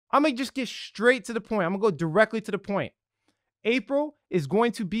I'm gonna just get straight to the point. I'm gonna go directly to the point. April is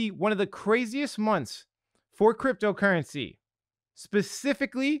going to be one of the craziest months for cryptocurrency,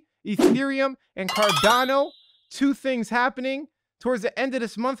 specifically Ethereum and Cardano. Two things happening towards the end of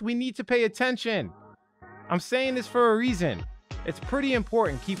this month. We need to pay attention. I'm saying this for a reason. It's pretty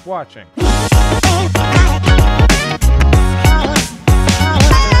important. Keep watching.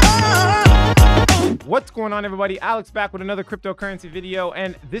 What's going on, everybody? Alex back with another cryptocurrency video,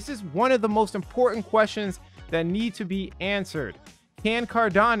 and this is one of the most important questions that need to be answered. Can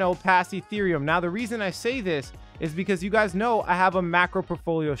Cardano pass Ethereum? Now, the reason I say this is because you guys know I have a macro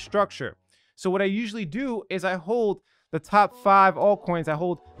portfolio structure. So what I usually do is I hold the top 5 altcoins. I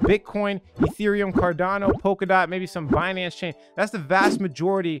hold Bitcoin, Ethereum, Cardano, Polkadot, maybe some Binance chain. That's the vast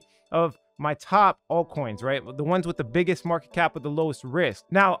majority of my top altcoins, right? The ones with the biggest market cap with the lowest risk.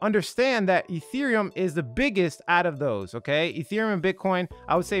 Now, understand that Ethereum is the biggest out of those, okay? Ethereum and Bitcoin,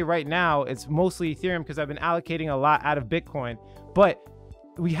 I would say right now, it's mostly Ethereum because I've been allocating a lot out of Bitcoin. But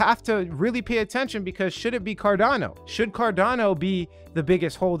we have to really pay attention, because should it be Cardano? Should Cardano be the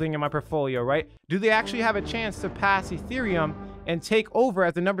biggest holding in my portfolio, right? Do they actually have a chance to pass Ethereum and take over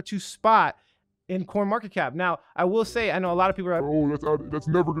as the #2 spot in CoinMarketCap? Now, I will say, I know a lot of people are like, oh, that's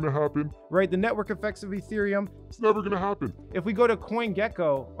never gonna happen. Right, the network effects of Ethereum. It's never gonna happen. If we go to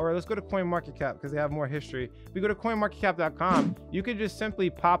CoinGecko, or let's go to CoinMarketCap because they have more history. If we go to CoinMarketCap.com, you could just simply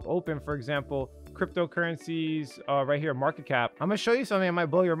pop open, for example, cryptocurrencies right here, market cap. I'm gonna show you something that might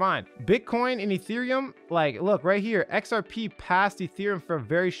blow your mind. Bitcoin and Ethereum, like, look right here, XRP passed Ethereum for a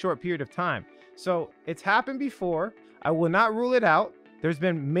very short period of time. So it's happened before. I will not rule it out. There's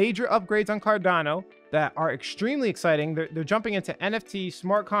been major upgrades on Cardano that are extremely exciting. They're jumping into NFT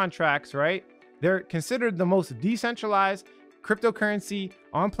smart contracts, right? They're considered the most decentralized cryptocurrency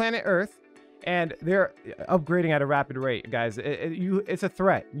on planet Earth, and they're upgrading at a rapid rate, guys. It's a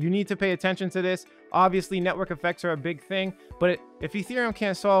threat. You need to pay attention to this. Obviously, network effects are a big thing, but if Ethereum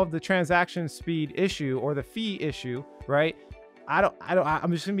can't solve the transaction speed issue or the fee issue, right?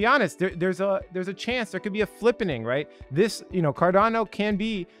 I'm just gonna be honest. There's a chance there could be a flippening, right? This, Cardano can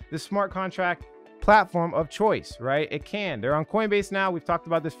be the smart contract platform of choice, right? It can. They're on Coinbase now. We've talked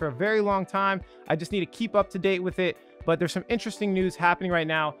about this for a very long time. I just need to keep up to date with it. But there's some interesting news happening right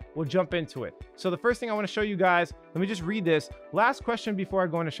now. We'll jump into it. So the first thing I want to show you guys, let me just read this. Last question before I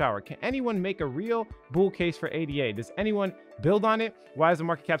go in the shower. Can anyone make a real bull case for ADA? Does anyone build on it? Why is the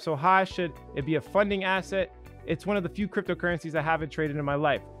market cap so high? Should it be a funding asset? It's one of the few cryptocurrencies I haven't traded in my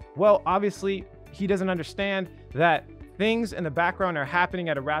life. Well, obviously, he doesn't understand that things in the background are happening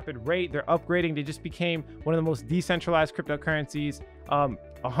at a rapid rate. They're upgrading. They just became one of the most decentralized cryptocurrencies.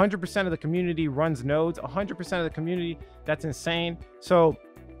 100% of the community runs nodes. 100% of the community. That's insane. So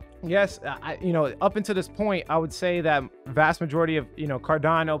yes, up until this point, I would say that vast majority of,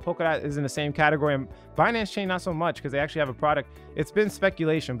 Cardano, Polkadot is in the same category, and Binance Chain not so much because they actually have a product. It's been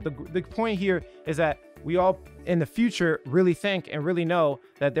speculation, but the point here is that we all in the future really think and really know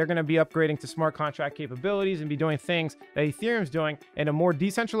that they're going to be upgrading to smart contract capabilities and be doing things that Ethereum's doing in a more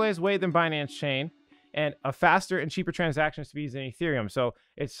decentralized way than Binance Chain, and a faster and cheaper transaction speeds than Ethereum. So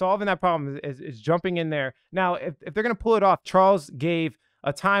it's solving that problem, is jumping in there. Now, if they're going to pull it off, Charles gave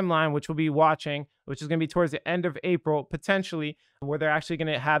a timeline, which we'll be watching, which is going to be towards the end of April, potentially, where they're actually going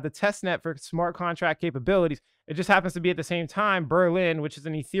to have the test net for smart contract capabilities. It just happens to be at the same time, Berlin, which is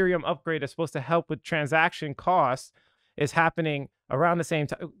an Ethereum upgrade that's supposed to help with transaction costs, is happening around the same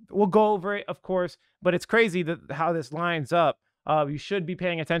time. We'll go over it, of course, but it's crazy how this lines up. You should be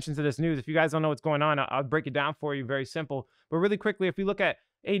paying attention to this news. If you guys don't know what's going on, I'll break it down for you. Very simple. But really quickly, if we look at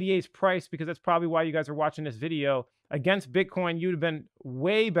ADA's price, because that's probably why you guys are watching this video, against Bitcoin, you'd have been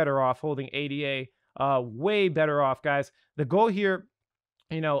way better off holding ADA. Way better off, guys. The goal here,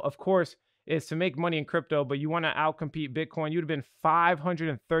 of course, is to make money in crypto, but you want to outcompete Bitcoin. You'd have been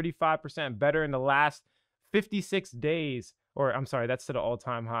 535% better in the last 56 days. Or I'm sorry, that's to the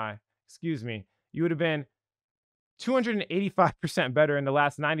all-time high. Excuse me. You would have been 285% better in the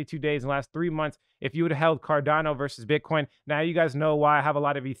last 92 days, in the last 3 months, if you would have held Cardano versus Bitcoin. Now, you guys know why I have a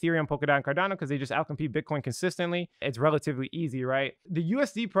lot of Ethereum, Polkadot, and Cardano, because they just outcompete Bitcoin consistently. It's relatively easy, right? The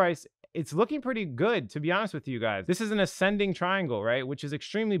USD price, it's looking pretty good, to be honest with you guys. This is an ascending triangle, right? Which is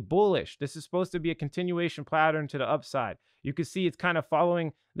extremely bullish. This is supposed to be a continuation pattern to the upside. You can see it's kind of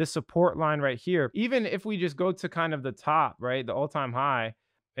following this support line right here. Even if we just go to kind of the top, right? The all-time high,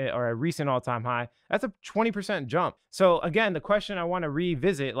 or a recent all-time high, that's a 20% jump. So again, the question I want to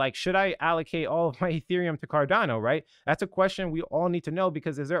revisit, like, should I allocate all of my Ethereum to Cardano, right? That's a question we all need to know,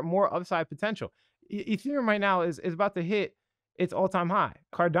 because is there more upside potential? Ethereum right now is about to hit its all-time high.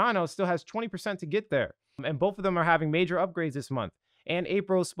 Cardano still has 20% to get there, and both of them are having major upgrades this month. And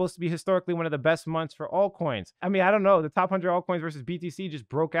April is supposed to be historically one of the best months for altcoins. I mean, I don't know. The top 100 altcoins versus BTC just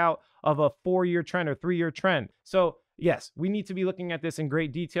broke out of a 4-year trend or 3-year trend. So yes, we need to be looking at this in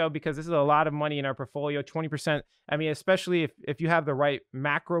great detail because this is a lot of money in our portfolio, 20%. I mean, especially if you have the right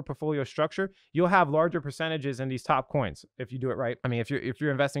macro portfolio structure, you'll have larger percentages in these top coins if you do it right. I mean, if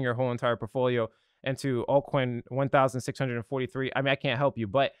you're investing your whole entire portfolio into altcoin 1,643, I mean, I can't help you.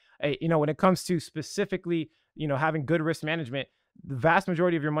 But, you know, when it comes to specifically, you know, having good risk management, the vast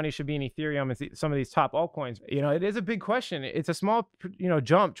majority of your money should be in Ethereum and some of these top altcoins. You know, it is a big question. It's a small, you know,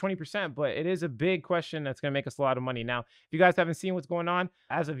 jump, 20%, but it is a big question that's going to make us a lot of money. Now, if you guys haven't seen what's going on,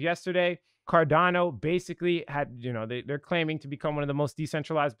 as of yesterday, Cardano basically had, you know, they're claiming to become one of the most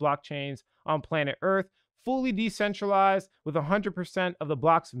decentralized blockchains on planet Earth, fully decentralized with 100% of the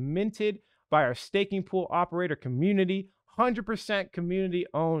blocks minted by our staking pool operator community, 100% community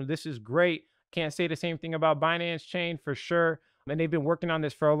owned. This is great. Can't say the same thing about Binance Chain for sure. And they've been working on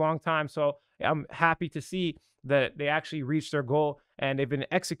this for a long time. So I'm happy to see that they actually reached their goal and they've been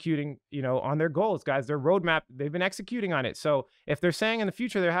executing, you know, on their goals, guys. Their roadmap, they've been executing on it. So if they're saying in the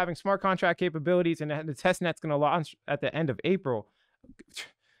future they're having smart contract capabilities and the test net's going to launch at the end of April,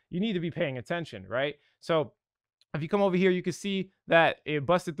 you need to be paying attention, right? So if you come over here, you can see that it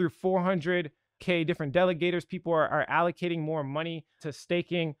busted through 400K different delegators. People are allocating more money to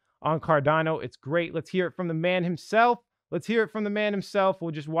staking on Cardano. It's great. Let's hear it from the man himself. Let's hear it from the man himself.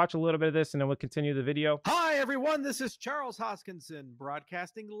 We'll just watch a little bit of this and then we'll continue the video. Hi, everyone. This is Charles Hoskinson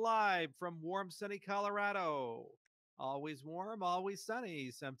broadcasting live from warm, sunny Colorado. Always warm, always sunny,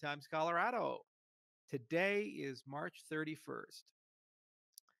 sometimes Colorado. Today is March 31st.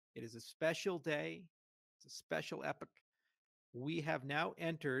 It is a special day. It's a special epoch. We have now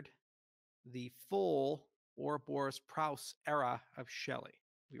entered the full Ouroboros Prouse era of Shelley.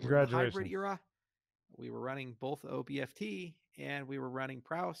 We were in the hybrid era. We were running both OBFT and we were running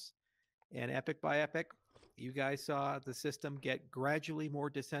Prouse, and epic by epic, you guys saw the system get gradually more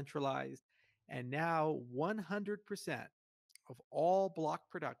decentralized, and now 100% of all block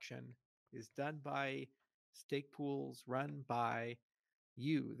production is done by stake pools run by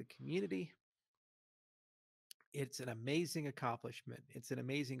you, the community. It's an amazing accomplishment. It's an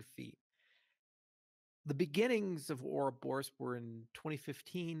amazing feat. The beginnings of Ouroboros were in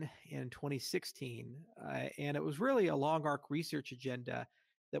 2015 and 2016, and it was really a long arc research agenda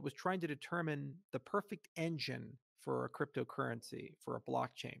that was trying to determine the perfect engine for a cryptocurrency, for a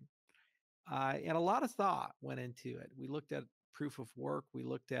blockchain. And a lot of thought went into it. We looked at proof of work. We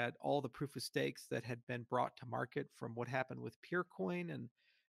looked at all the proof of stakes that had been brought to market from what happened with Peercoin, and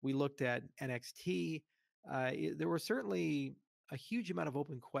we looked at NXT. There were certainly a huge amount of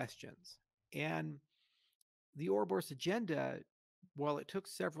open questions. And the Ouroboros agenda, while it took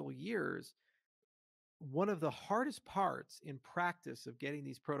several years, one of the hardest parts in practice of getting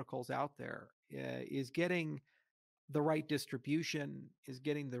these protocols out there is getting the right distribution, is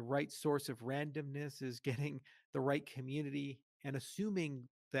getting the right source of randomness, is getting the right community, and assuming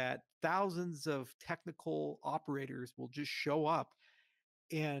that thousands of technical operators will just show up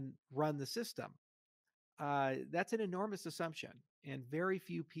and run the system. That's an enormous assumption, and very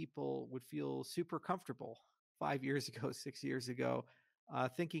few people would feel super comfortable 5 years ago, 6 years ago,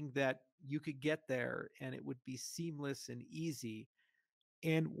 thinking that you could get there and it would be seamless and easy.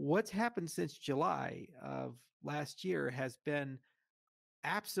 And what's happened since July of last year has been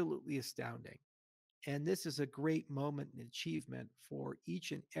absolutely astounding. And this is a great moment and achievement for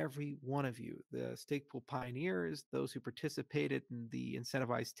each and every one of you, the stake pool pioneers, those who participated in the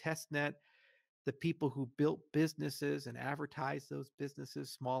incentivized test net, the people who built businesses and advertised those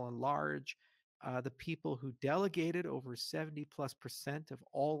businesses, small and large, the people who delegated. Over 70+% of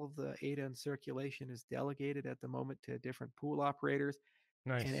all of the ADA in circulation is delegated at the moment to different pool operators.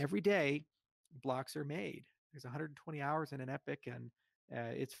 Nice. And every day, blocks are made. There's 120 hours in an epic, and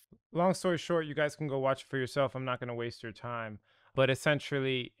it's... Long story short, you guys can go watch it for yourself. I'm not going to waste your time. But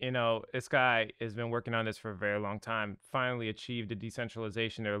essentially, you know, this guy has been working on this for a very long time, finally achieved the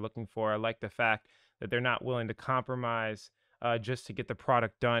decentralization they're looking for. I like the fact that they're not willing to compromise just to get the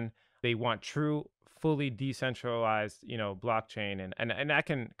product done. They want true, fully decentralized, you know, blockchain. And I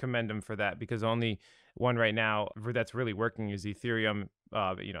can commend them for that, because only one right now that's really working is Ethereum.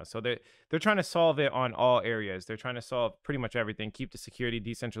 You know, so they're trying to solve it on all areas. They're trying to solve pretty much everything. Keep the security,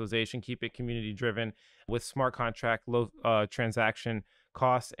 decentralization, keep it community driven with smart contract, low transaction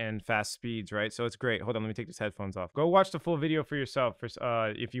costs, and fast speeds, right? So it's great. Hold on, let me take these headphones off. Go watch the full video for yourself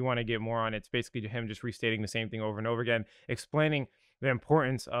if you want to get more on it. It's basically him just restating the same thing over and over again, explaining the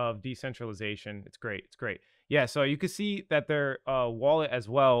importance of decentralization. It's great. It's great. Yeah, so you can see that their wallet as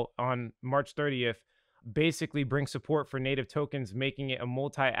well on March 30th basically bring support for native tokens, making it a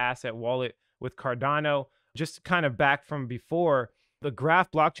multi-asset wallet with Cardano. Just kind of back from before, the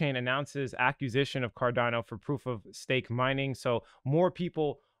Graph blockchain announces acquisition of Cardano for proof of stake mining. So more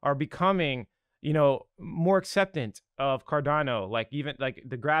people are becoming, more acceptant of Cardano. Like, even like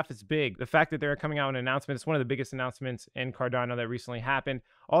the Graph is big. The fact that they're coming out with an announcement, it's one of the biggest announcements in Cardano that recently happened.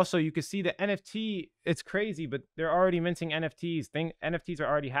 Also, you can see the NFT, it's crazy, but they're already minting NFTs. NFTs are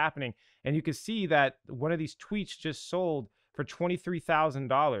already happening. And you can see that one of these tweets just sold for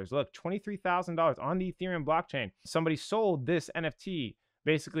 $23,000. Look, $23,000 on the Ethereum blockchain. Somebody sold this NFT.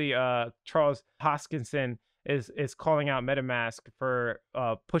 Basically, Charles Hoskinson is calling out MetaMask for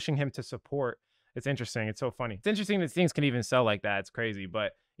pushing him to support. It's interesting. It's so funny. It's interesting that things can even sell like that. It's crazy.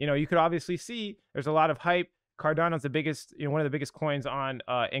 But, you could obviously see there's a lot of hype. Cardano's the biggest, one of the biggest coins on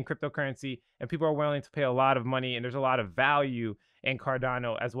in cryptocurrency, and people are willing to pay a lot of money, and there's a lot of value in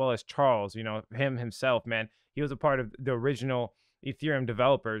Cardano, as well as Charles, him himself, man. He was a part of the original Ethereum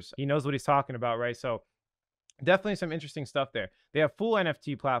developers. He knows what he's talking about, right? So definitely some interesting stuff there. They have full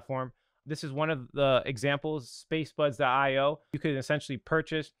NFT platform. This is one of the examples, spacebuds.io. You could essentially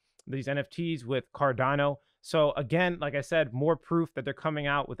purchase these NFTs with Cardano. So again, like I said, more proof that they're coming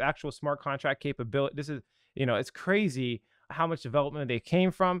out with actual smart contract capability. This is, it's crazy how much development they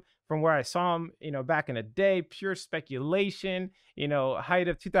came from where I saw them, back in the day, pure speculation, height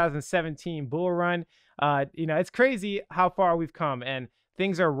of 2017 bull run. It's crazy how far we've come, and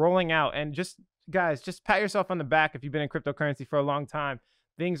things are rolling out. And guys, just pat yourself on the back if you've been in cryptocurrency for a long time.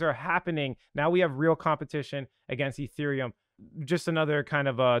 Things are happening. Now we have real competition against Ethereum. Just another kind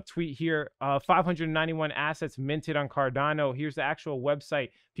of a tweet here. 591 assets minted on Cardano. Here's the actual website.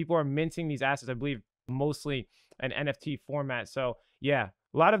 People are minting these assets, I believe, mostly an NFT format. So yeah,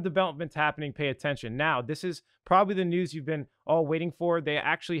 a lot of developments happening. Pay attention. Now, this is probably the news you've been all waiting for. They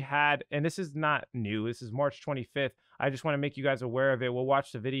actually had, and this is not new, this is March 25th. I just want to make you guys aware of it. We'll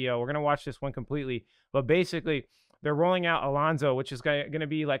watch the video. We're going to watch this one completely. But basically, they're rolling out Alonzo, which is going to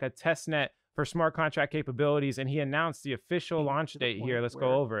be like a test net for smart contract capabilities. And he announced the official launch date here. Let's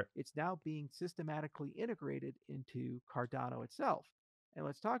go over it. It's now being systematically integrated into Cardano itself. And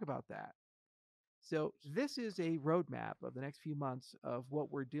let's talk about that. So this is a roadmap of the next few months of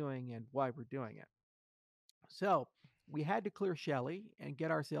what we're doing and why we're doing it. So we had to clear Shelley and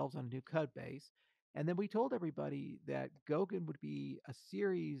get ourselves on a new code base. And then we told everybody that Goguen would be a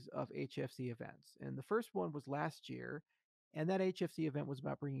series of HFC events. And the first one was last year. And that HFC event was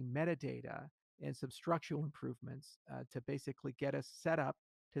about bringing metadata and some structural improvements to basically get us set up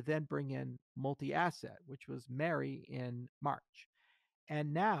to then bring in multi-asset, which was Mary in March.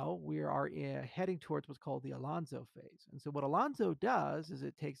 And now we are heading towards what's called the Alonzo phase. And so what Alonzo does is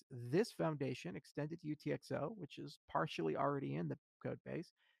it takes this foundation, extended UTXO, which is partially already in the code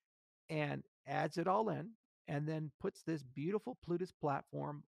base, and adds it all in, and then puts this beautiful Plutus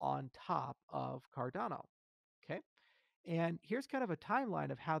platform on top of Cardano. Okay. And here's kind of a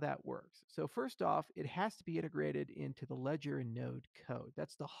timeline of how that works. So first off, it has to be integrated into the ledger and node code.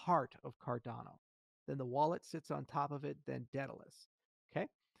 That's the heart of Cardano. Then the wallet sits on top of it, then Daedalus. Okay.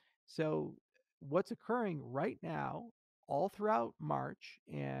 So what's occurring right now, all throughout March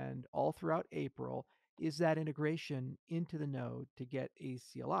and all throughout April, is that integration into the node to get a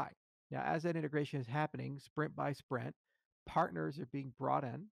CLI. Now, as that integration is happening, sprint by sprint, partners are being brought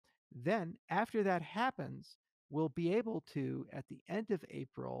in. Then after that happens, we'll be able to, at the end of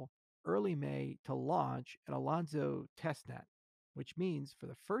April, early May, to launch an Alonzo testnet, which means for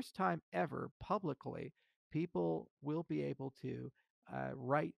the first time ever publicly, people will be able to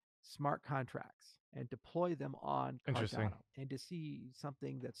write smart contracts and deploy them on Cardano, and to see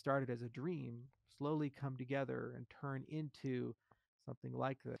something that started as a dream slowly come together and turn into something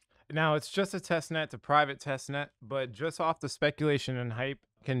like this. Now, it's just a testnet, it's a private testnet, but just off the speculation and hype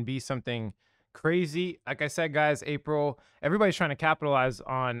can be something crazy. Like I said, guys, April, everybody's trying to capitalize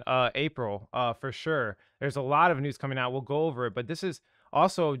on April for sure. There's a lot of news coming out. We'll go over it, but this is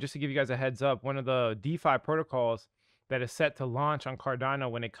also, just to give you guys a heads up, one of the DeFi protocols that is set to launch on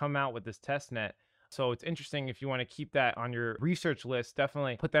Cardano when they come out with this testnet. So it's interesting if you want to keep that on your research list.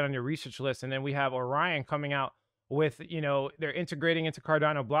 Definitely put that on your research list. And then we have Orion coming out with, they're integrating into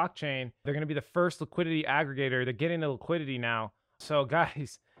Cardano blockchain. They're going to be the first liquidity aggregator. They're getting the liquidity now. So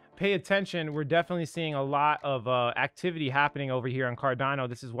guys, pay attention. We're definitely seeing a lot of activity happening over here on Cardano.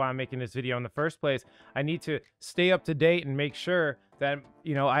 This is why I'm making this video in the first place. I need to stay up to date and make sure that,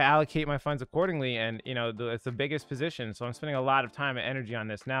 I allocate my funds accordingly. And, it's the biggest position. So I'm spending a lot of time and energy on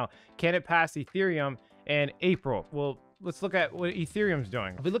this. Now, can it pass Ethereum in April? Well, let's look at what Ethereum's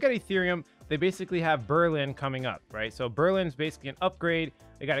doing. If we look at Ethereum, they basically have Berlin coming up, right? So Berlin's basically an upgrade.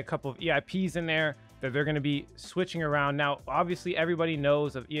 They got a couple of EIPs in there. that they're going to be switching around. Now, obviously, everybody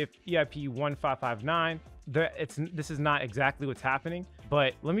knows of EIP 1559. This is not exactly what's happening,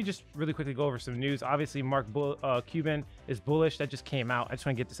 but let me just really quickly go over some news. Obviously, Mark Cuban is bullish. That just came out. I just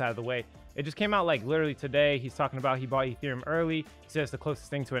want to get this out of the way. It just came out like literally today. He's talking about he bought Ethereum early. He says the closest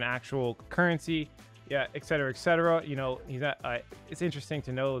thing to an actual currency. Yeah, et cetera, et cetera. You know, it's interesting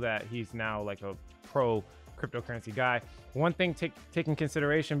to know that he's now like a pro cryptocurrency guy. One thing take in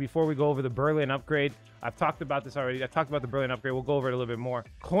consideration before we go over the Berlin upgrade. I've talked about this already. I've talked about the Berlin upgrade. We'll go over it a little bit more.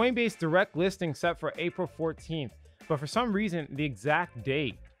 Coinbase direct listing set for April 14th. But for some reason, the exact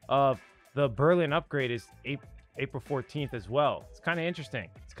date of the Berlin upgrade is April 14th as well. It's kind of interesting.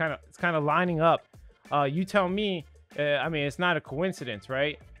 It's kind of lining up. You tell me. I mean, it's not a coincidence,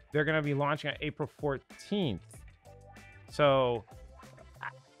 right? They're going to be launching on April 14th. So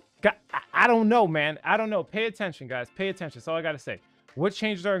I don't know, man. I don't know. Pay attention, guys. Pay attention. That's all I got to say. What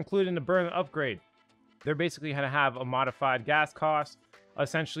changes are included in the Berlin upgrade? They're basically going to have a modified gas cost.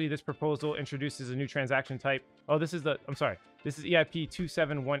 Essentially, this proposal introduces a new transaction type. Oh, this is EIP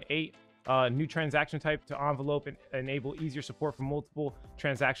 2718. New transaction type to envelope and enable easier support for multiple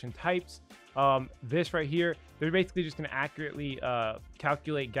transaction types. This right here, they're basically just going to accurately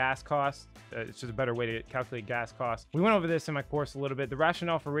calculate gas costs. It's just a better way to calculate gas costs. We went over this in my course a little bit. The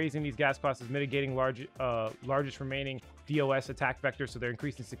rationale for raising these gas costs is mitigating largest remaining DOS attack vectors, so they're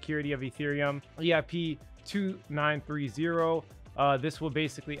increasing security of Ethereum. EIP 2930. This will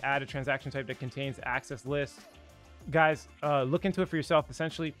basically add a transaction type that contains access lists. Guys, look into it for yourself.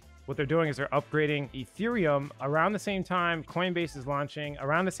 Essentially, what they're doing is they're upgrading Ethereum around the same time Coinbase is launching,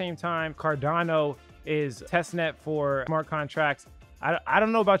 around the same time Cardano is testnet for smart contracts. I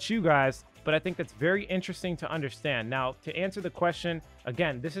don't know about you guys, but I think that's very interesting to understand. Now, to answer the question,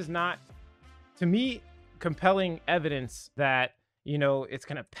 again, this is not, to me, compelling evidence that, you know, it's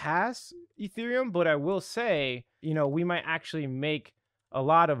going to pass Ethereum, but I will say, you know, we might actually make a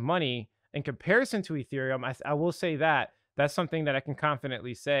lot of money in comparison to Ethereum. I will say that. That's something that I can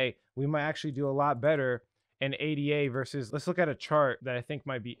confidently say. We might actually do a lot better in ADA versus, let's look at a chart that I think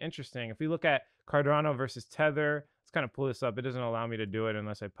might be interesting. If we look at Cardano versus Tether, let's kind of pull this up. It doesn't allow me to do it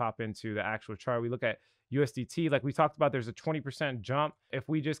unless I pop into the actual chart. We look at USDT, like we talked about, there's a 20% jump. If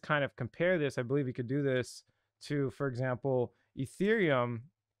we just kind of compare this, I believe we could do this to, for example, Ethereum,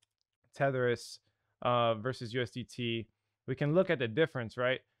 Tetherus versus USDT. We can look at the difference,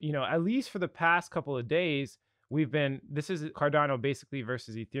 right? You know, at least for the past couple of days, this is Cardano basically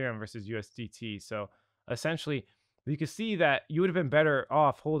versus Ethereum versus USDT. So essentially, you can see that you would have been better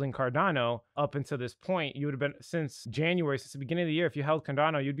off holding Cardano up until this point. You would have been, since January, since the beginning of the year, if you held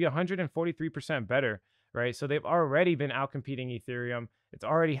Cardano, you'd be 143% better, right? So they've already been outcompeting Ethereum. It's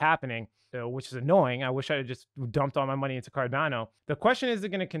already happening, which is annoying. I wish I had just dumped all my money into Cardano. The question is it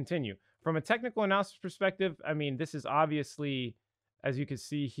going to continue? From a technical analysis perspective, I mean, this is obviously, as you can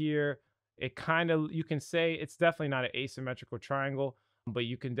see here, it kind of, you can say it's definitely not an asymmetrical triangle, but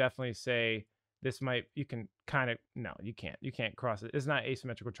you can definitely say this might, you can kind of, no, you can't cross it. It's not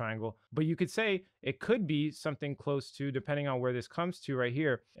asymmetrical triangle, but you could say it could be something close to, depending on where this comes to right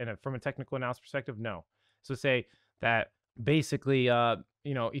here. And from a technical analysis perspective, no. So say that basically, you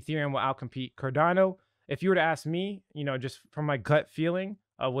know, Ethereum will outcompete Cardano. If you were to ask me, you know, just from my gut feeling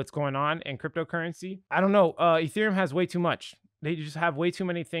of what's going on in cryptocurrency, I don't know. Ethereum has way too much. They just have way too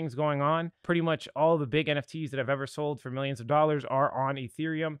many things going on. Pretty much all the big NFTs that I've ever sold for millions of dollars are on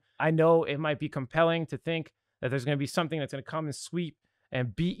Ethereum. I know it might be compelling to think that there's going to be something that's going to come and sweep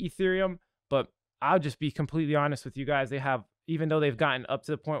and beat Ethereum, but I'll just be completely honest with you guys. They have, even though they've gotten up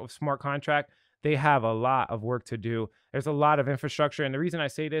to the point with smart contract, they have a lot of work to do. There's a lot of infrastructure. And the reason I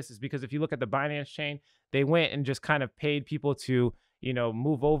say this is because if you look at the Binance chain, they went and just kind of paid people to, you know,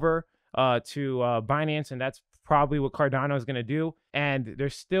 move over to Binance, and that's probably what Cardano is going to do. And they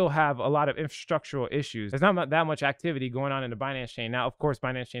still have a lot of infrastructural issues. There's not that much activity going on in the Binance chain. Now, of course,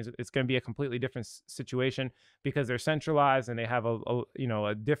 Binance chain, it's going to be a completely different situation because they're centralized and they have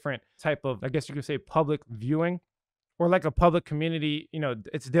a different type of, I guess you could say, public viewing, or like a public community. You know,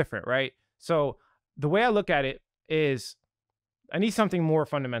 it's different, right? So the way I look at it is I need something more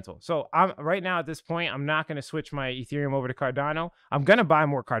fundamental. So I'm right now at this point, I'm not going to switch my Ethereum over to Cardano. I'm going to buy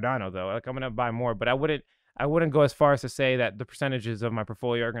more Cardano though. Like I'm going to buy more, but I wouldn't go as far as to say that the percentages of my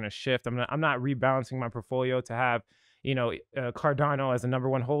portfolio are going to shift. I'm not rebalancing my portfolio to have, you know, Cardano as the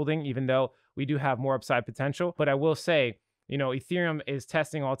 #1 holding, even though we do have more upside potential. But I will say, you know, Ethereum is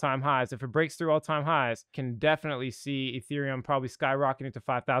testing all-time highs. If it breaks through all-time highs, can definitely see Ethereum probably skyrocketing to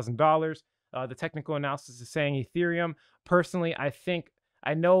 $5,000. The technical analysis is saying Ethereum. Personally,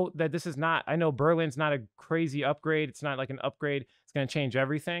 I know that this is not, I know Berlin's not a crazy upgrade. It's not like an upgrade. It's going to change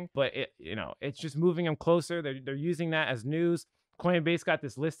everything. But it's just moving them closer. They're using that as news. Coinbase got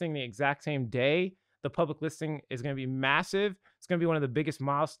this listing the exact same day. The public listing is going to be massive. It's going to be one of the biggest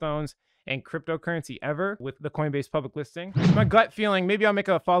milestones in cryptocurrency ever with the Coinbase public listing. My gut feeling, maybe I'll make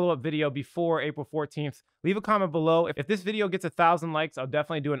a follow-up video before April 14th. Leave a comment below. If this video gets 1,000 likes, I'll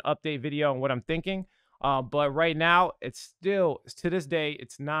definitely do an update video on what I'm thinking. But right now, it's still, to this day,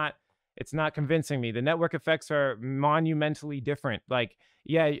 it's not convincing me. The network effects are monumentally different. Like,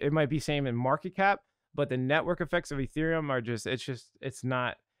 yeah, it might be same in market cap, but the network effects of Ethereum are it's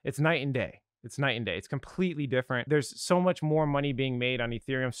night and day. It's night and day. It's completely different. There's so much more money being made on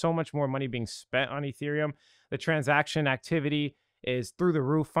Ethereum, so much more money being spent on Ethereum. The transaction activity is through the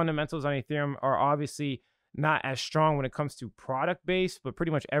roof. Fundamentals on Ethereum are obviously not as strong when it comes to product base, but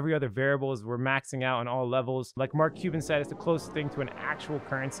pretty much every other variable is we're maxing out on all levels. Like Mark Cuban said, it's the closest thing to an actual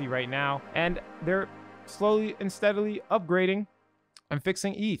currency right now. And they're slowly and steadily upgrading and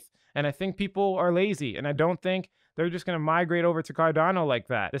fixing ETH. And I think people are lazy, and I don't think they're just going to migrate over to Cardano like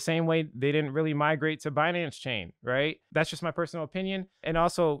that. The same way they didn't really migrate to Binance Chain, right? That's just my personal opinion. And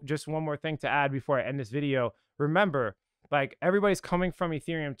also, just one more thing to add before I end this video. Remember, like, everybody's coming from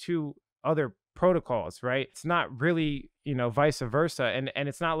Ethereum to other protocols, right? It's not really, vice versa. And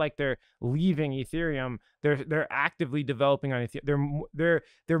it's not like they're leaving Ethereum. They're actively developing on Ethereum.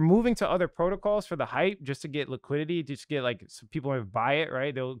 They're moving to other protocols for the hype, just to get liquidity, just to get like so people to buy it,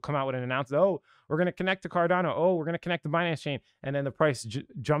 right? They'll come out with an announcement, oh, we're going to connect to Cardano. Oh, we're going to connect to Binance Chain. And then the price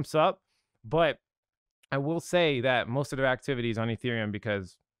jumps up. But I will say that most of their activities on Ethereum,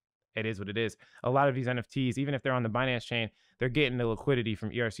 because it is what it is. A lot of these NFTs, even if they're on the Binance chain, they're getting the liquidity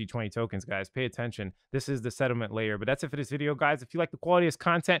from ERC20 tokens, guys. Pay attention. This is the settlement layer. But that's it for this video, guys. If you like the quality of this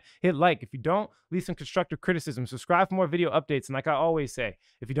content, hit like. If you don't, leave some constructive criticism. Subscribe for more video updates. And like I always say,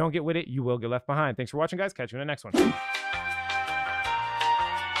 if you don't get with it, you will get left behind. Thanks for watching, guys. Catch you in the next one.